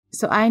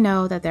So I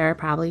know that there are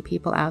probably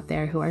people out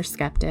there who are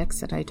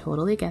skeptics, and I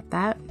totally get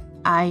that.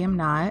 I am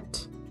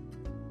not.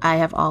 I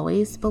have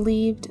always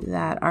believed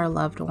that our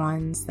loved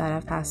ones that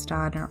have passed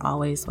on are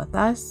always with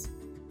us.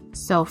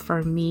 So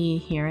for me,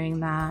 hearing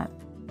that,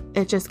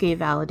 it just gave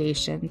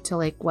validation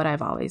to what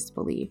I've always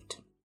believed.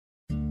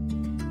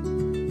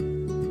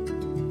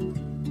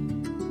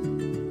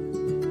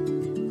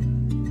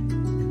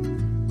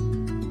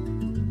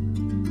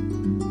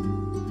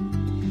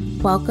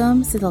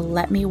 Welcome to the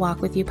Let Me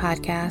Walk With You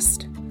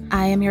podcast.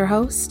 I am your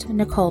host,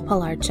 Nicole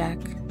Pilarczyk.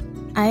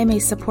 I am a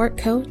support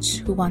coach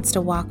who wants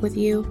to walk with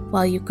you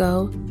while you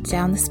go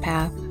down this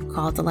path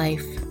called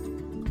life.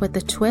 With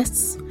the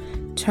twists,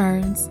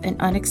 turns,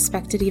 and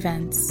unexpected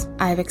events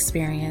I've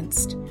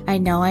experienced, I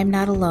know I'm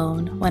not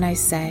alone when I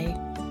say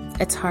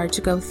it's hard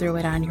to go through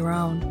it on your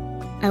own.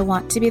 I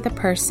want to be the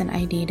person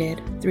I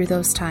needed through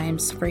those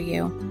times for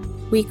you.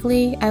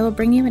 Weekly, I will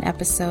bring you an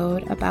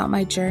episode about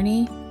my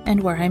journey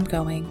and where I'm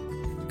going.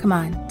 Come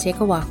on,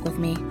 take a walk with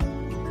me.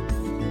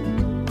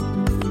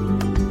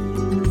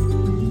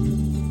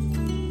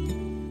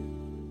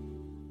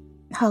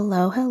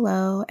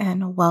 Hello,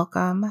 and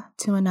welcome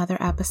to another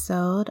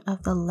episode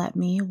of the Let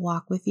Me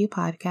Walk With You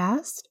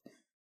podcast.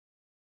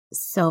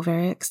 So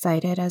very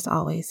excited as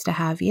always to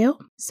have you.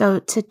 So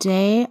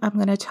today I'm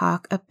going to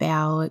talk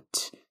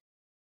about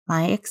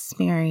my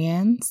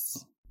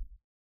experience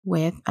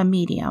with a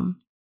medium.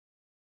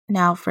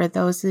 Now, for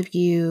those of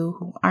you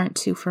who aren't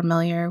too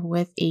familiar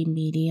with a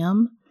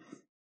medium,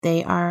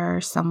 they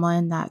are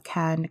someone that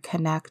can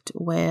connect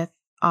with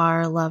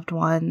our loved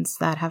ones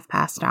that have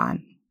passed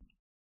on.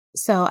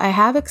 So I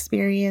have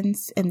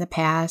experience in the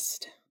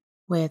past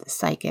with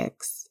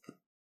psychics.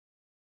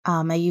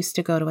 I used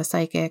to go to a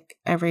psychic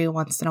every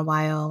once in a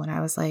while when I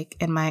was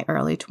in my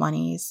early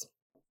 20s,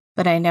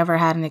 but I never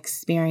had an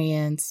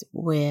experience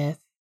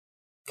with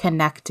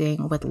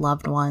connecting with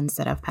loved ones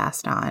that have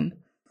passed on.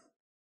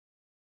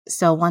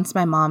 So once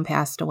my mom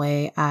passed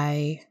away,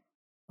 I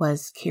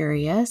was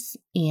curious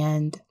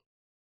and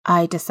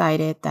I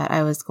decided that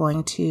I was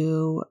going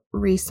to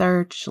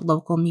research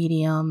local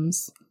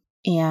mediums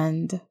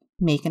and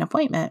make an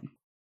appointment.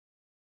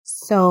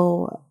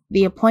 So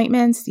the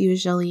appointments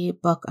usually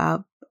book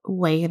up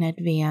way in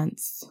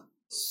advance.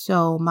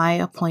 So my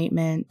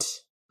appointment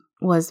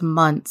was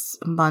months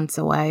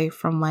away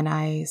from when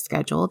I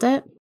scheduled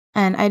it.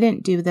 And I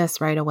didn't do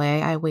this right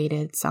away. I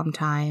waited some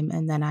time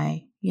and then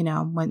I,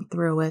 went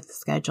through with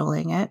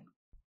scheduling it.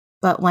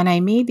 But when I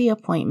made the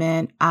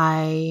appointment,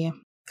 I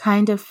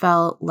kind of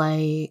felt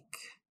like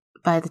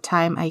by the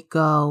time I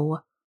go,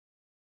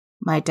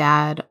 my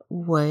dad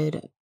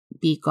would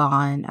be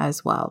gone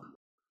as well.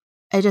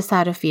 I just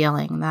had a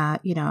feeling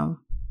that,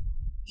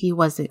 he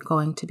wasn't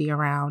going to be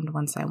around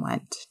once I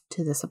went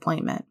to this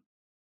appointment.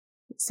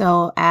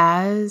 So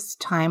as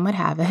time would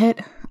have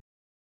it,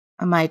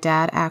 my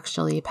dad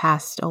actually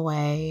passed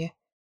away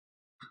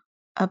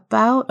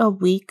about a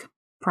week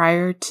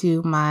prior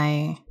to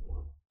my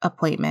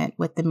appointment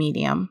with the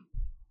medium.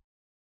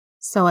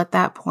 So at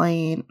that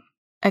point,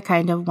 I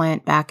kind of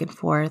went back and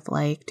forth,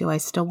 do I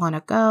still want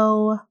to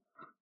go?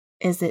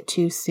 Is it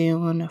too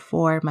soon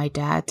for my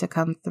dad to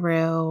come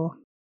through?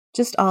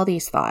 Just all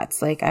these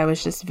thoughts. I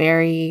was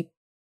very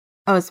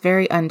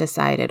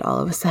undecided all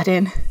of a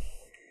sudden.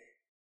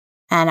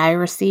 And I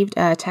received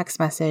a text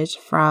message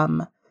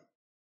from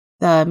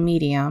the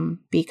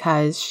medium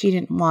because she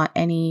didn't want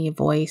any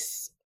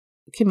voice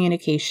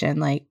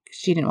communication.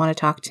 She didn't want to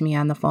talk to me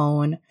on the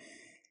phone.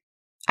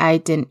 I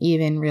didn't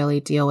even really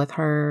deal with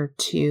her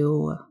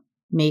to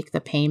make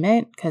the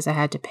payment because I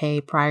had to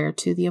pay prior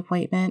to the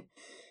appointment.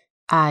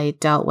 I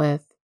dealt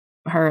with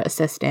her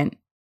assistant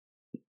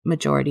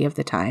majority of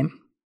the time.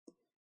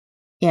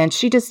 And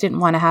she just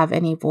didn't want to have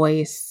any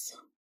voice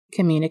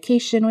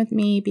communication with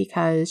me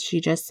because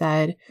she just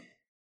said,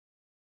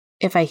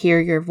 if I hear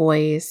your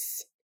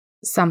voice,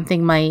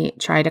 something might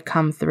try to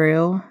come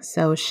through.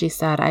 So she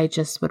said, I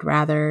just would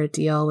rather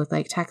deal with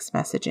text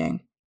messaging.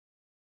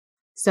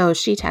 So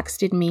she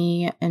texted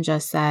me and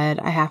just said,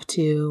 I have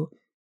to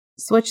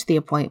switch the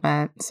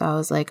appointment. So I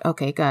was like,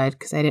 okay, good.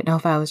 Because I didn't know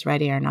if I was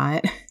ready or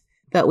not.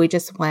 But we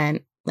just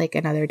went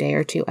another day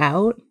or two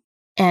out.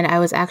 And I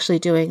was actually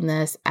doing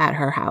this at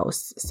her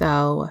house.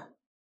 So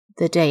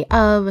the day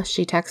of,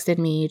 she texted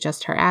me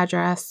just her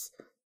address.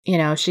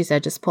 She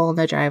said, just pull in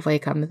the driveway,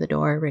 come to the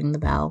door, ring the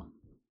bell.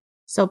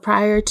 So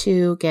prior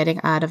to getting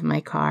out of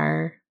my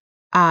car,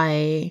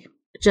 I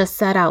just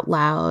said out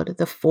loud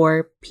the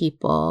 4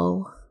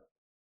 people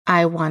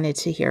I wanted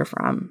to hear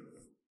from.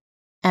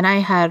 And I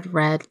had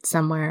read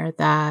somewhere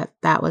that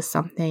that was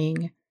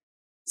something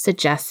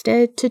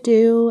suggested to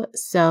do.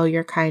 So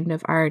you're kind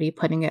of already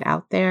putting it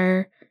out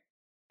there.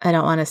 I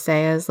don't want to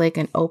say as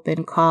an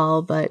open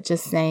call, but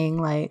just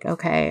saying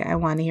okay, I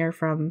want to hear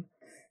from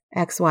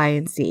X, Y,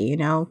 and Z,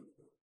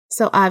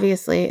 So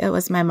obviously it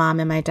was my mom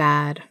and my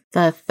dad.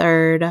 The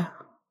third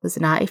was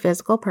not a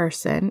physical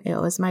person. It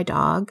was my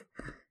dog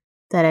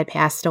that had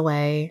passed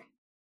away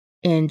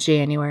in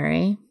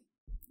January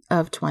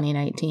of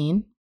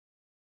 2019.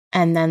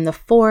 And then the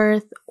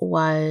fourth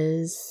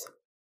was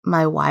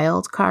my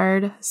wild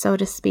card, so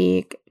to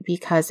speak,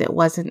 because it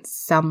wasn't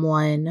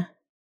someone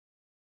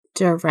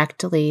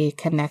directly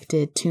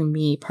connected to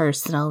me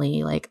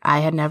personally. Like, I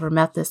had never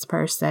met this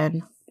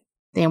person.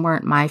 They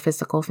weren't my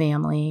physical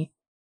family.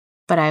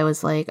 But I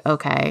was like,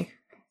 okay,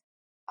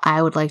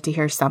 I would like to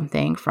hear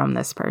something from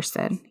this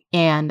person.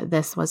 And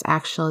this was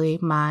actually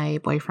my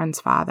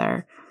boyfriend's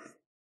father.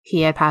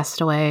 He had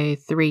passed away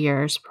 3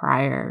 years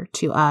prior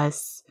to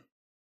us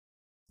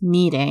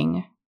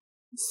meeting.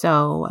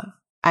 So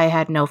I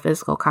had no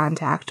physical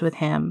contact with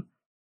him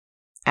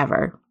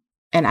ever.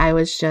 And I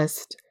was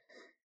just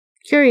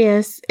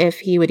curious if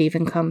he would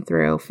even come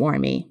through for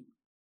me.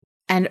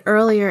 And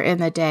earlier in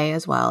the day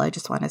as well, I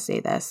just want to say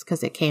this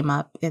because it came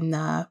up in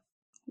the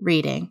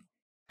reading.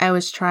 I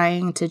was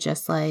trying to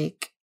just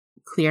like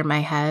clear my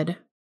head.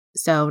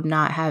 So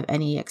not have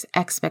any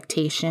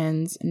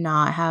expectations,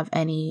 not have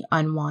any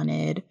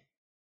unwanted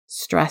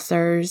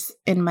stressors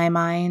in my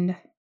mind.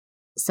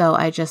 So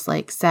I just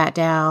like sat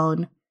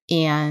down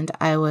and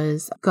I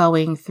was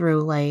going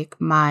through like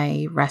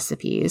my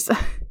recipes.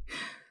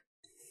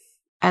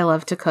 I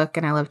love to cook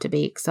and I love to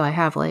bake. So I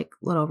have like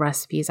little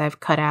recipes I've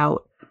cut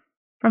out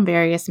from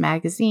various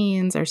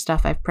magazines or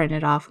stuff I've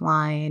printed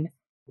offline.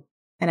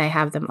 And I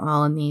have them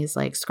all in these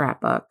like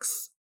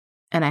scrapbooks.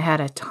 And I had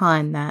a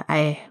ton that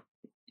I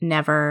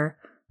never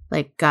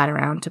like got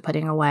around to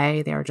putting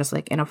away. They were just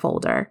like in a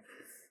folder.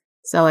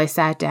 So I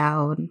sat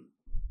down,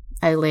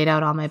 I laid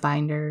out all my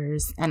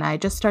binders, and I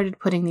just started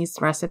putting these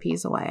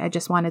recipes away. I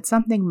just wanted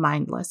something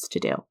mindless to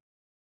do.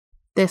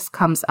 This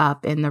comes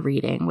up in the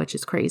reading, which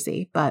is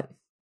crazy. But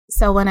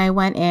so when I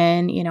went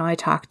in, I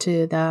talked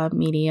to the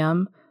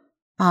medium.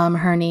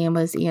 Her name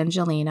was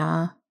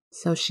Angelina.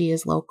 So she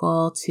is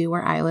local to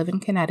where I live in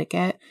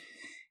Connecticut.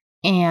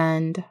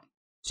 And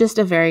just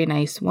a very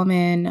nice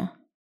woman.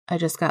 I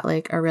just got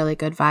like a really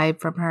good vibe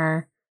from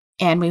her.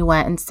 And we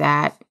went and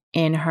sat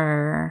in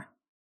her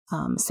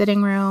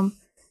sitting room.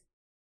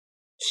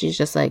 She's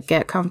just like,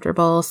 get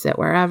comfortable, sit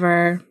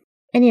wherever.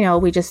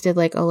 And, we just did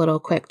like a little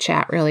quick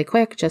chat really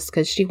quick just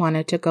because she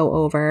wanted to go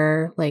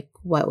over like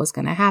what was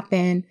going to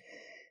happen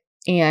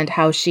and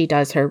how she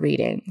does her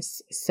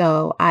readings.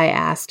 So I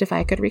asked if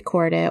I could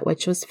record it,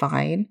 which was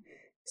fine.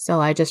 So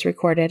I just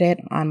recorded it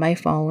on my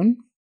phone.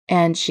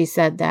 And she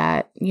said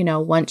that,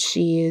 once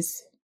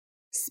she's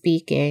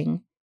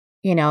speaking,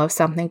 if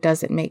something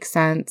doesn't make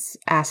sense,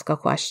 ask a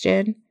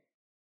question.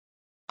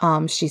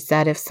 She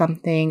said if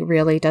something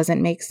really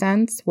doesn't make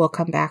sense, we'll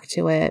come back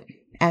to it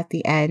at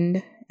the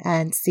end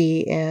and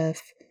see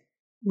if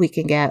we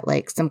can get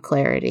like some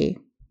clarity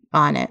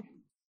on it.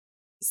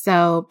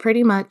 So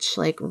pretty much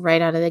like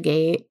right out of the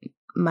gate,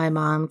 my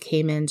mom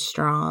came in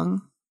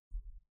strong.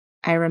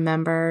 I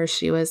remember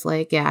she was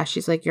like, yeah,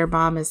 she's like, your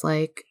mom is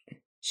like,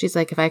 she's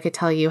like, if I could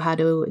tell you how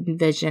to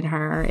envision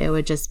her, it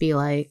would just be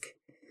like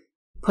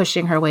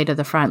pushing her way to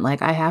the front.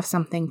 Like, I have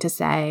something to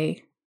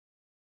say.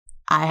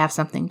 I have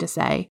something to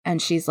say.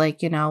 And she's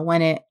like,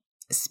 when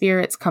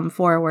spirits come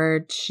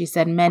forward, she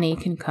said many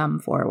can come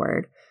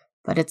forward,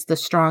 but it's the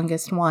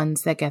strongest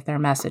ones that get their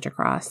message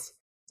across.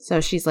 So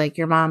she's like,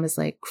 your mom is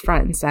like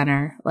front and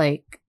center.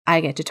 Like,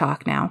 I get to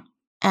talk now.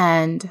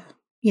 And,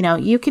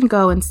 you can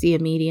go and see a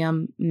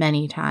medium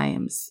many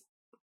times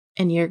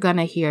and you're going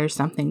to hear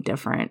something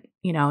different,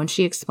 and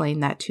she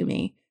explained that to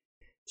me.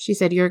 She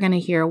said, you're going to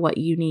hear what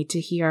you need to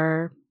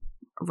hear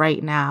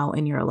right now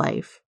in your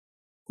life,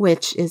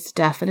 which is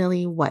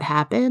definitely what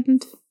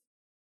happened.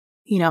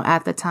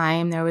 At the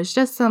time, there was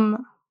just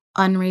some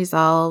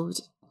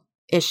unresolved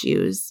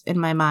issues in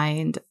my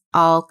mind,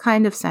 all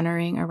kind of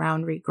centering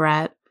around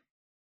regret.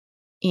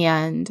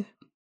 And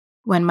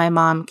when my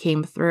mom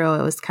came through,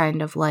 it was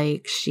kind of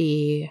like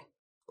she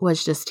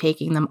was just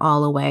taking them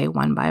all away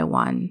one by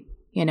one,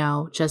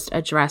 just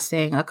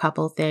addressing a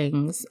couple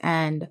things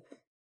and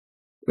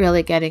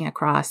really getting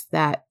across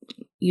that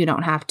you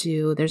don't have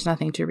to, there's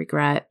nothing to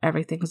regret.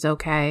 Everything's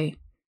okay.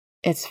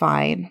 It's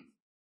fine,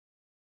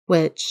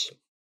 which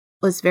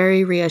was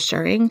very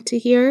reassuring to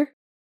hear,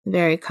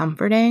 very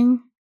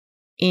comforting.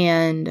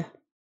 And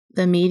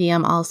the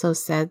medium also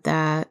said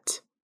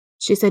that,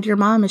 she said, your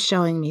mom is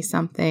showing me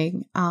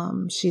something.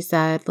 She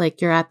said,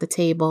 like, you're at the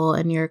table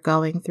and you're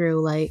going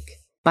through like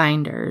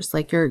binders,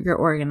 like you're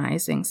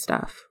organizing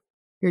stuff.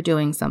 You're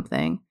doing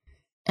something.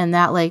 And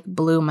that like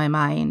blew my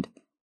mind.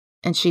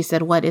 And she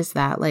said, what is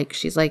that? Like,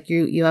 she's like,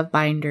 you have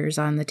binders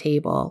on the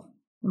table.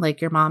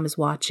 Like, your mom is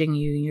watching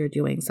you. You're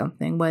doing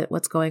something.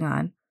 What's going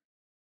on?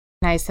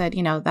 And I said,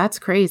 that's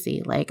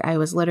crazy. Like, I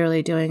was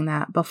literally doing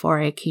that before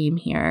I came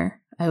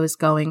here. I was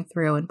going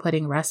through and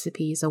putting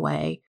recipes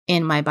away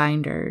in my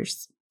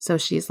binders. So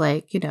she's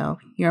like,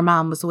 your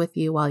mom was with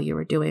you while you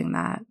were doing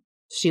that.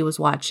 She was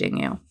watching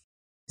you.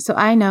 So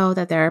I know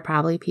that there are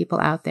probably people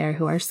out there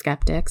who are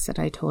skeptics, and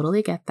I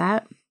totally get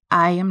that.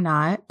 I am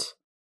not.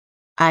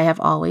 I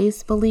have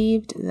always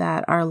believed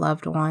that our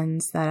loved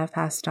ones that have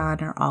passed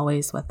on are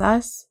always with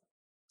us.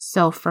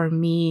 So for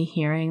me,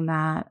 hearing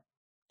that,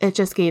 it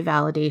just gave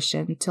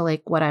validation to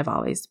like what I've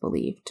always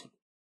believed.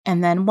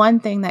 And then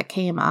one thing that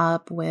came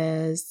up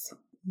was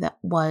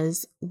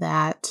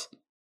that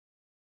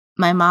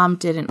my mom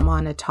didn't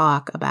want to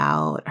talk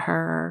about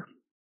her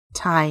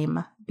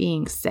time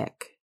being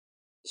sick.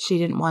 She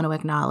didn't want to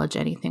acknowledge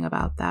anything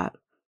about that.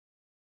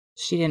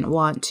 She didn't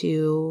want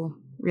to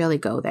really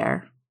go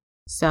there.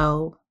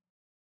 So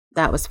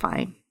that was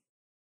fine.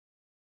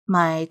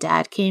 My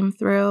dad came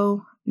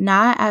through,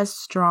 not as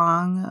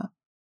strong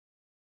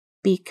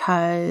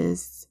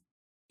because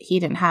he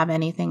didn't have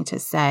anything to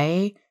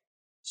say.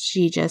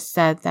 She just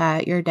said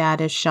that your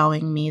dad is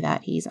showing me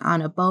that he's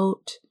on a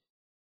boat,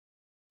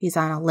 he's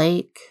on a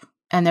lake,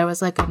 and there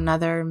was like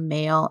another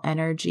male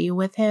energy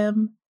with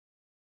him,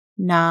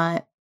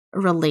 not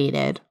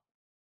related.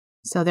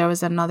 So there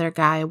was another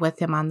guy with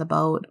him on the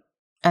boat,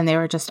 and they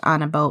were just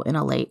on a boat in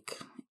a lake.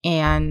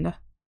 And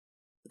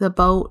the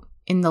boat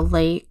in the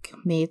lake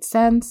made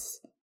sense.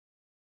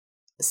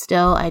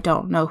 Still, I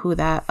don't know who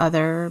that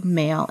other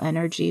male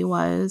energy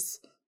was.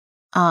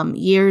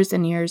 Years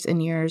and years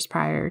and years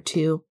prior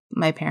to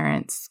my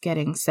parents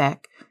getting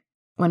sick,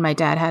 when my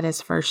dad had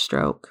his first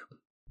stroke,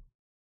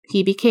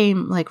 he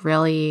became like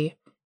really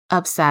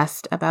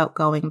obsessed about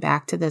going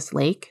back to this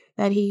lake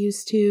that he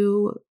used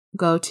to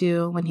go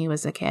to when he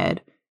was a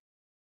kid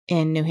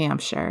in New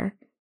Hampshire.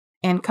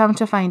 And come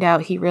to find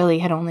out, he really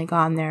had only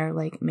gone there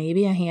like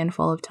maybe a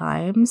handful of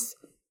times.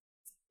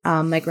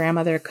 My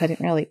grandmother couldn't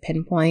really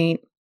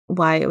pinpoint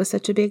why it was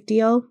such a big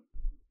deal.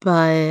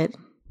 But,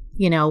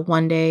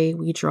 one day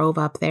we drove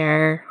up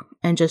there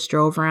and just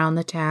drove around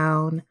the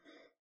town,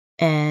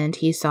 and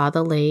he saw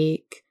the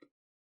lake.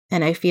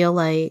 And I feel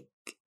like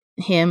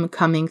him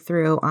coming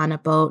through on a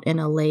boat in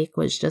a lake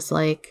was just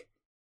like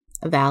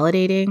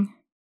validating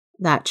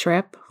that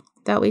trip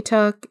that we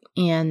took,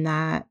 and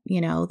that,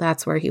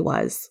 that's where he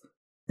was,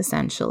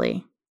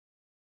 essentially.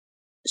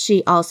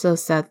 She also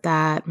said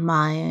that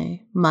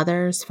my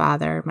mother's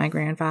father, my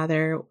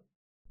grandfather,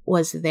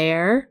 was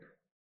there,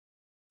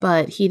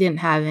 but he didn't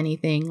have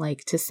anything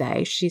like to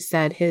say. She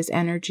said his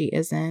energy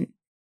isn't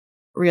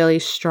really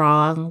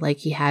strong, like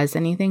he has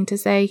anything to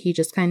say. He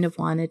just kind of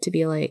wanted to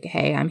be like,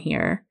 hey, I'm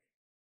here.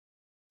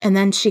 And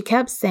then she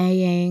kept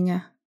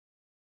saying,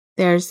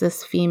 there's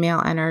this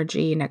female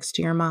energy next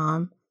to your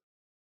mom.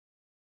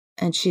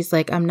 And she's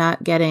like, I'm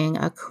not getting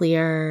a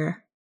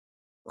clear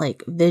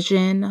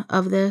vision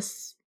of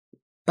this,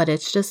 but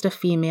it's just a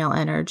female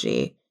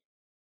energy.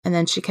 And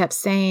then she kept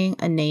saying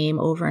a name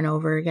over and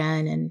over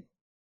again, and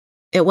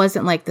it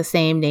wasn't like the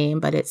same name,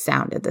 but it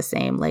sounded the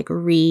same, like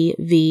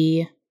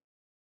Reby.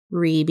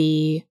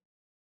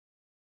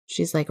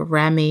 She's like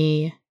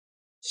Remy.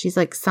 She's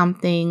like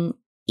something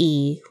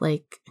E,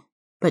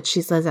 but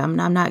she says, I'm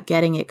not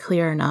getting it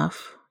clear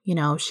enough.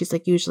 She's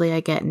like, usually I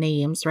get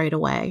names right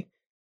away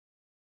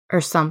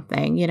or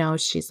something,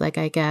 she's like,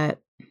 I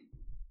get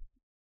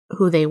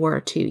who they were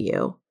to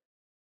you.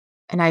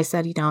 And I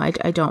said,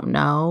 I don't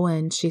know.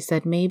 And she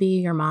said, maybe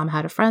your mom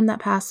had a friend that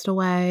passed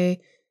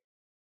away.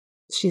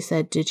 She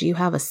said, did you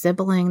have a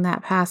sibling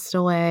that passed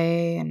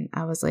away? And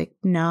I was like,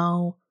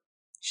 no.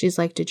 She's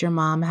like, did your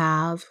mom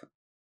have,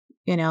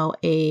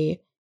 a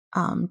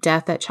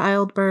death at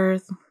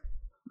childbirth?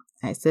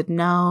 I said,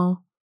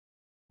 no.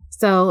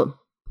 So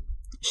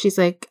she's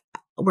like,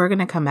 we're going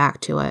to come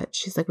back to it.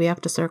 She's like, we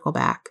have to circle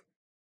back,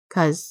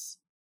 because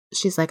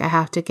she's like, I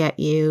have to get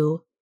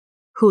you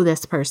who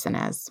this person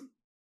is.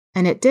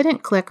 And it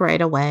didn't click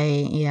right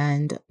away.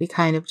 And we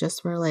kind of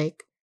just were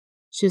like,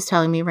 she was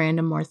telling me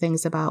random more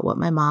things about what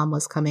my mom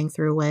was coming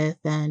through with.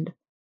 And,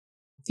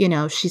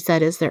 she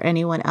said, is there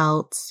anyone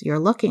else you're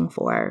looking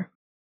for?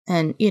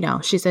 And,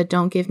 she said,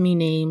 don't give me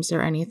names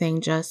or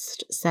anything.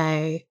 Just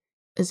say,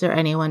 is there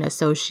anyone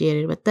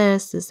associated with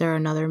this? Is there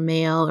another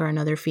male or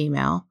another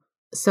female?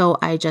 So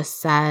I just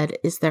said,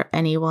 is there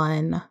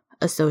anyone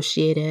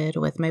associated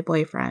with my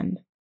boyfriend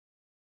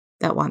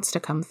that wants to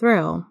come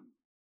through?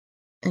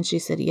 And she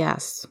said,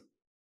 yes.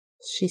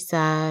 She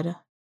said,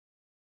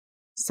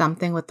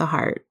 something with the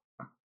heart.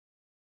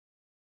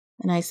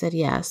 And I said,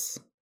 yes.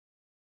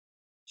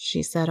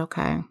 She said,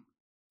 okay.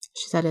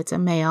 She said, it's a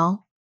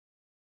male.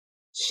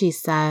 She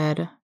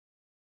said,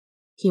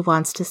 he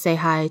wants to say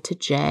hi to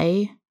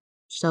Jay.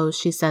 So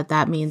she said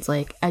that means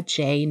like a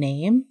J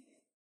name,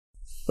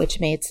 which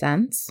made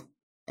sense.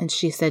 And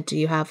she said, do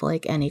you have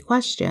any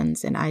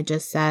questions? And I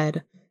just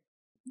said,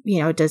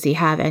 does he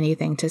have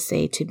anything to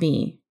say to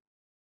me?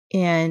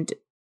 And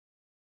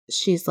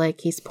she's like,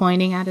 he's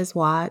pointing at his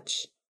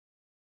watch,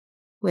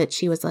 which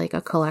he was like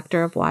a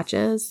collector of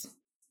watches,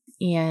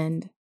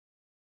 and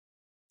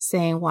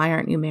saying, why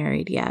aren't you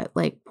married yet?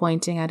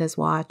 Pointing at his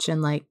watch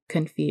and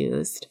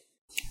confused.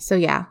 So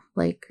yeah,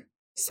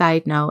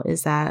 side note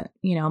is that,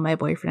 my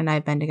boyfriend and I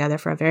have been together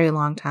for a very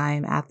long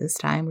time. At this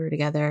time, we were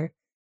together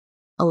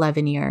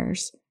 11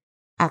 years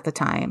at the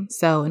time.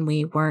 So, and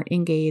we weren't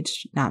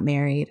engaged, not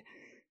married.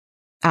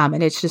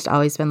 And it's just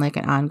always been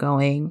an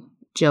ongoing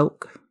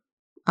joke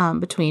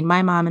between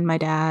my mom and my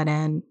dad,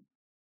 and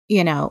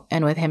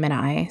and with him and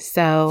I.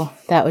 So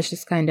that was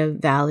just kind of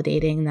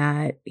validating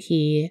that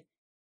he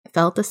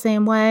felt the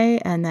same way,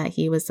 and that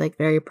he was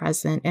very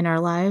present in our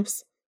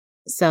lives.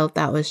 So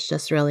that was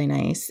just really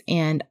nice.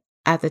 And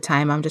at the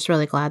time, I'm just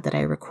really glad that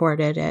I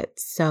recorded it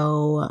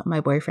so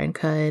my boyfriend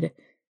could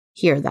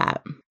hear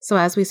that. So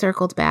as we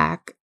circled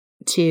back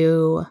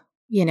to,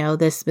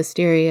 this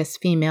mysterious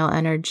female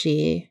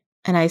energy,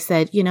 and I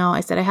said,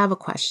 I have a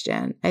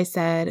question. I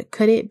said,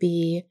 could it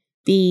be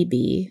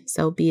BB?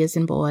 So B as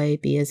in boy,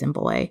 B as in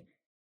boy.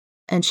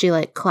 And she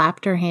like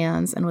clapped her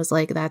hands and was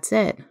like, that's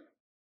it.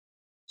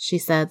 She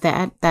said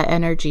that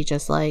energy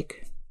just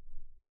like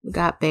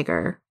got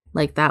bigger.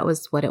 Like that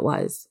was what it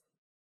was.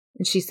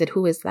 And she said,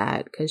 who is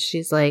that? Because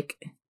she's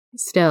like,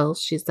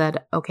 she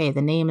said, okay,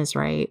 the name is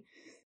right.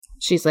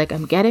 She's like,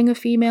 I'm getting a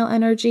female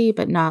energy,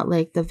 but not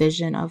like the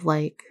vision of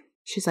like,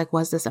 she's like,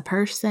 was this a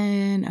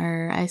person?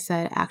 Or I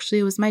said, actually,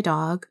 it was my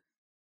dog.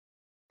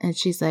 And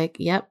she's like,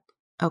 yep,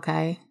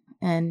 okay.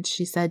 And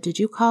she said, did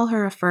you call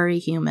her a furry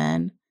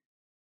human?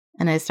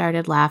 And I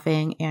started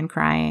laughing and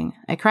crying.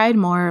 I cried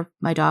more of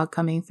my dog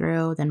coming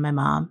through than my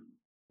mom,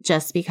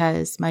 just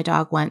because my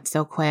dog went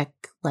so quick,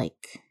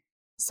 like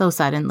so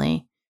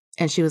suddenly.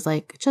 And she was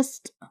like,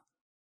 just,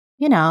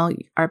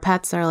 our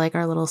pets are like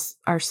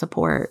our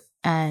support.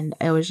 And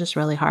it was just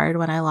really hard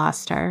when I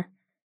lost her.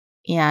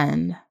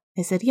 And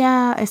I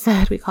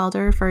said, we called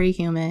her a furry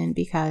human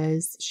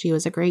because she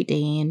was a Great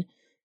Dane.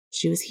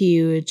 She was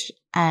huge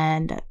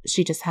and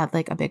she just had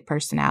like a big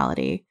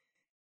personality.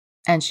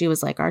 And she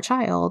was like our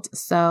child.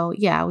 So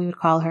yeah, we would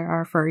call her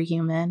our furry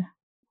human.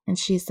 And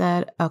she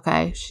said,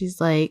 okay.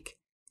 She's like,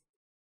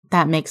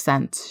 that makes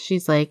sense.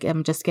 She's like,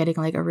 I'm just getting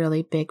like a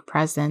really big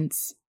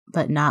presence,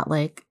 but not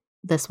like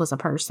this was a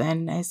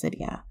person. I said,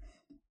 yeah.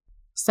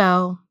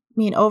 So,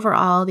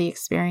 overall, the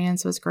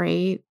experience was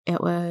great.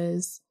 It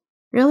was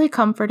really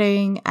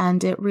comforting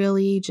and it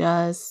really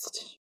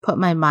just put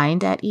my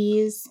mind at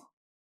ease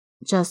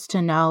just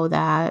to know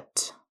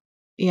that,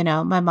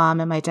 my mom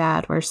and my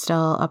dad were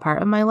still a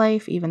part of my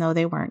life, even though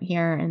they weren't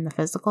here in the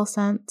physical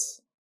sense.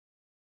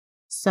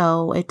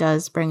 So it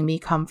does bring me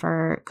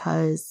comfort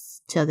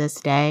because to this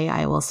day,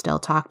 I will still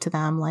talk to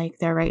them like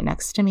they're right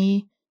next to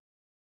me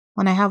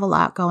when I have a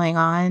lot going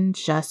on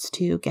just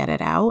to get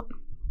it out.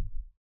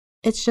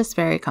 It's just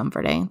very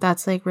comforting.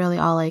 That's like really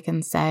all I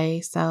can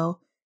say. So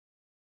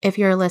if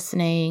you're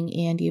listening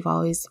and you've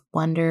always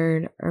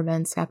wondered or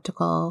been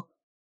skeptical,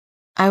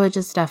 I would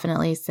just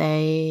definitely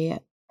say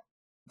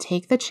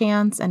take the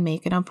chance and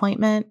make an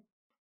appointment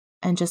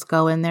and just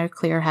go in there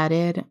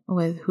clear-headed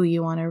with who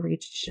you want to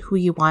reach, who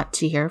you want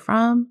to hear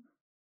from.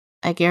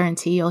 I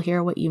guarantee you'll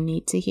hear what you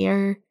need to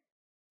hear.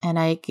 And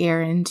I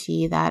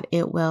guarantee that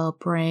it will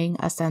bring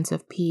a sense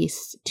of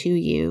peace to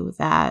you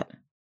that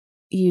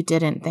you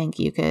didn't think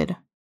you could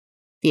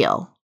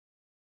feel.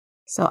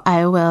 So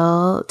I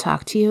will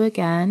talk to you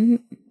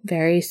again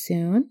very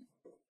soon.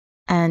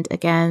 And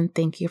again,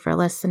 thank you for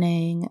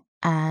listening.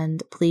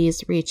 And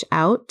please reach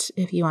out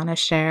if you want to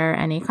share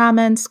any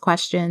comments,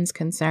 questions,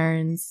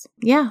 concerns.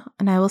 Yeah,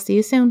 and I will see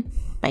you soon.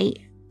 Bye.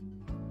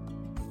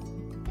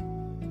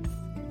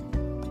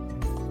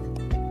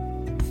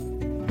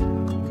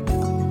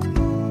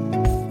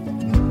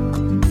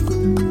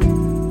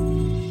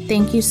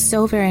 Thank you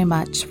so very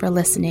much for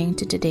listening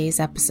to today's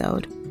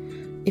episode.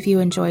 If you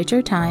enjoyed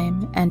your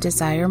time and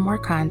desire more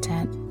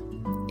content,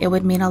 it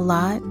would mean a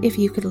lot if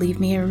you could leave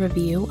me a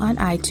review on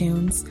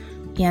iTunes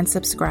and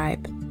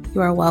subscribe. You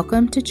are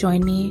welcome to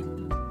join me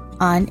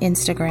on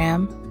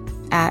Instagram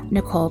at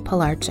Nicole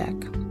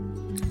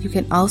Pilarczyk. You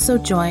can also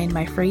join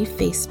my free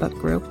Facebook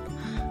group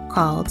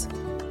called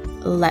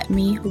Let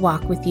Me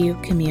Walk With You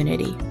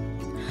Community.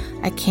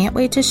 I can't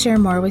wait to share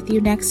more with you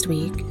next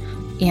week.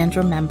 And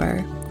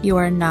remember, you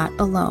are not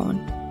alone.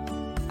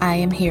 I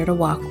am here to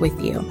walk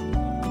with you.